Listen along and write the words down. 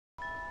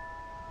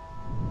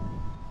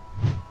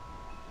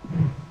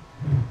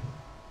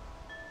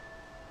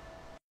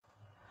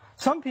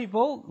Some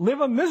people live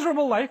a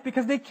miserable life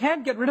because they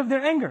can't get rid of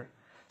their anger.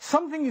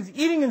 Something is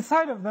eating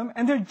inside of them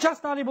and they're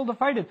just not able to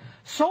fight it.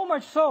 So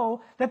much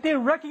so that they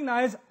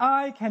recognize,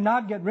 I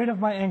cannot get rid of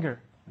my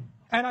anger.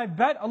 And I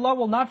bet Allah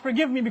will not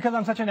forgive me because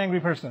I'm such an angry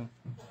person.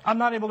 I'm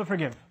not able to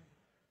forgive.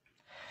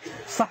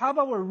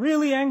 Sahaba were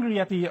really angry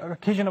at the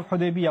occasion of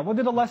Hudaybiyah. What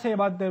did Allah say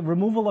about the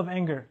removal of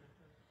anger?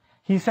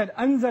 He said,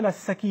 أَنزَلَ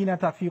السَّكِينَةَ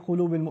فِي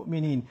قُلُوبِ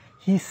الْمُؤْمِنِينَ.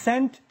 He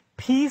sent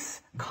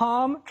peace,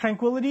 calm,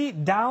 tranquility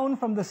down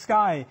from the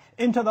sky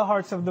into the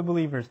hearts of the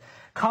believers.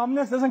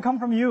 Calmness doesn't come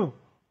from you.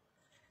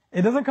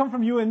 It doesn't come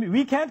from you and me.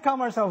 We can't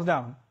calm ourselves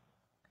down.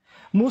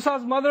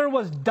 Musa's mother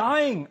was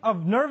dying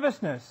of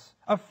nervousness,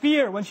 of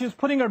fear when she was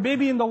putting her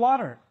baby in the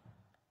water.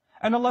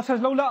 And Allah says,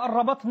 لَوْلَا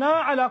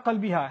أَرَّبَطْنَا عَلَىٰ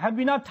قَلْبِهَا. Had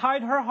we not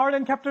tied her heart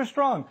and kept her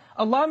strong.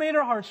 Allah made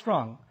her heart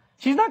strong.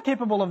 She's not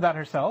capable of that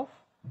herself.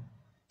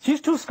 She's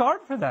too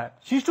scarred for that.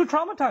 She's too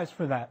traumatized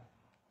for that.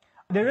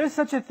 There is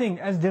such a thing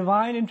as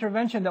divine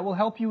intervention that will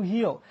help you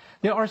heal.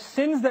 There are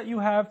sins that you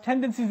have,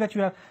 tendencies that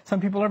you have.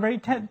 Some people are very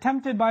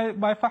tempted by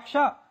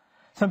fahsha.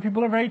 Some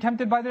people are very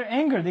tempted by their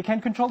anger. They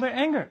can't control their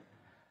anger.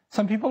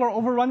 Some people are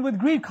overrun with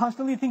greed,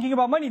 constantly thinking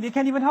about money. They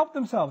can't even help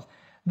themselves.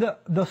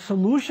 The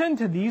solution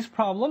to these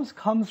problems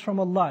comes from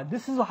Allah.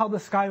 This is how the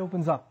sky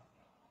opens up.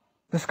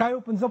 The sky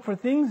opens up for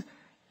things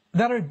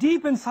that are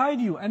deep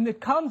inside you, and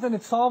it comes and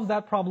it solves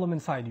that problem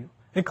inside you.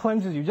 It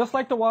cleanses you, just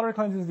like the water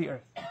cleanses the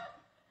earth.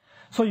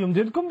 So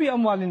يُمْدِدْكُمْ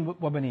بِأَمْوَالٍ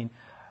وَبَنِينَ.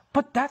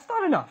 But that's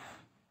not enough.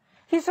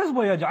 He says,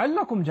 وَيَجْعَلْ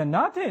لَكُمْ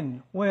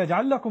جَنَّاتٍ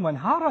وَيَجْعَلْ لَكُمْ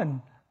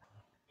أَنْهَارًا.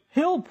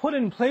 He'll put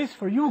in place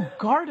for you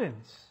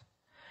gardens.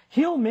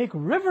 He'll make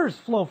rivers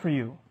flow for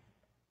you.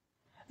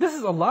 This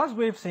is Allah's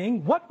way of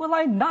saying, what will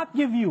I not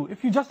give you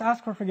if you just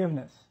ask for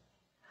forgiveness?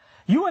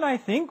 You and I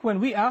think when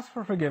we ask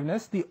for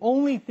forgiveness, the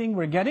only thing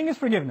we're getting is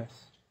forgiveness.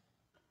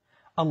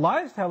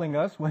 Allah is telling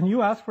us, when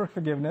you ask for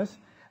forgiveness,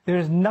 there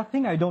is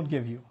nothing I don't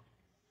give you.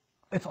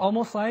 It's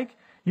almost like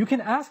you can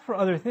ask for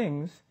other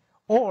things,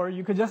 or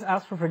you could just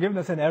ask for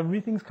forgiveness and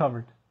everything's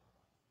covered.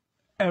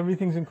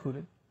 Everything's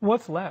included.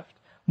 What's left?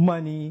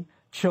 Money,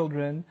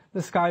 children,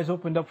 the sky's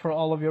opened up for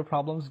all of your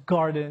problems,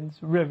 gardens,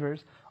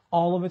 rivers,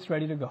 all of it's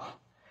ready to go.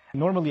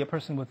 Normally a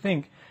person would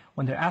think,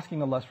 when they're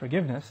asking Allah's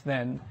forgiveness,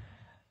 then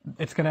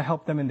it's going to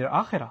help them in their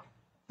akhirah.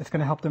 It's going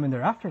to help them in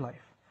their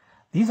afterlife.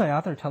 These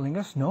ayat are telling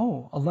us,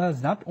 no, Allah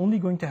is not only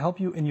going to help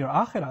you in your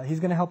akhirah, He's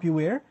going to help you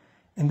where?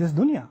 In this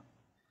dunya.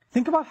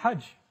 Think about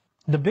Hajj.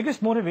 The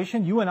biggest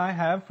motivation you and I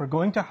have for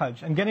going to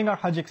Hajj and getting our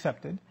Hajj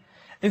accepted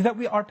is that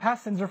our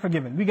past sins are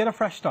forgiven. We get a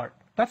fresh start.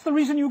 That's the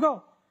reason you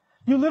go.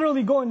 You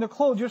literally go in the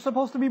clothes you're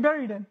supposed to be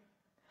buried in.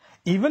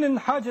 Even in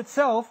Hajj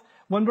itself,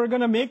 when we're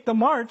going to make the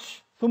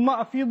march, ثُمَّ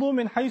أَفِيضُوا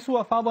مِنْ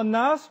حَيْثُ أَفَاضَ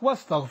النَّاسِ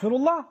وَاسْتَغْفِرُوا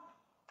اللَّهِ.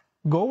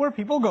 Go where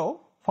people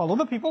go, follow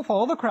the people,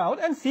 follow the crowd,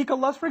 and seek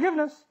Allah's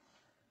forgiveness.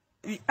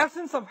 The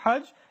essence of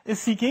Hajj is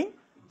seeking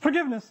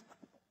forgiveness.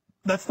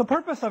 That's the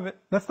purpose of it.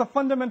 That's the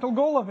fundamental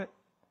goal of it.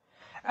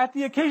 At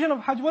the occasion of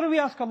Hajj, what do we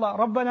ask Allah?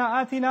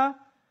 رَبَّنَا آتِنَا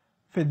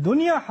فِي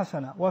الدُّنْيَا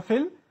حَسَنَةً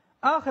وَفِي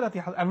الْآخِرَةِ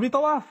حَسَنَةً. Every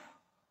tawaf.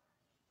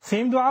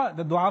 Same dua,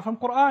 the dua from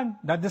Quran,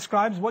 that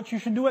describes what you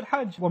should do at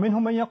Hajj.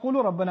 وَمِنْهُمْ مَنْ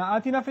يَقُولُ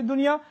رَبَّنَا آتِنَا فِي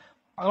الدُّنْيا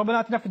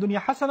رَبَّنَا آتِنَا فِي الدُّنْيا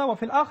حَسَنَةً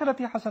وَفِي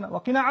الْآخِرَةِ حَسَنَةً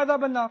وَقِنَا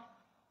عَذَابَ النَّارِ.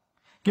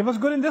 Give us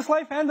good in this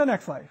life and the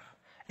next life.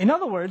 In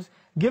other words,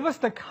 give us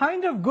the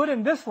kind of good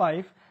in this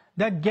life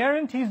that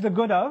guarantees the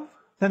good of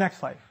the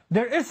next life.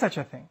 There is such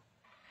a thing.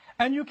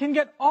 And you can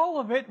get all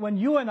of it when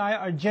you and I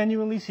are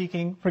genuinely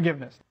seeking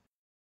forgiveness.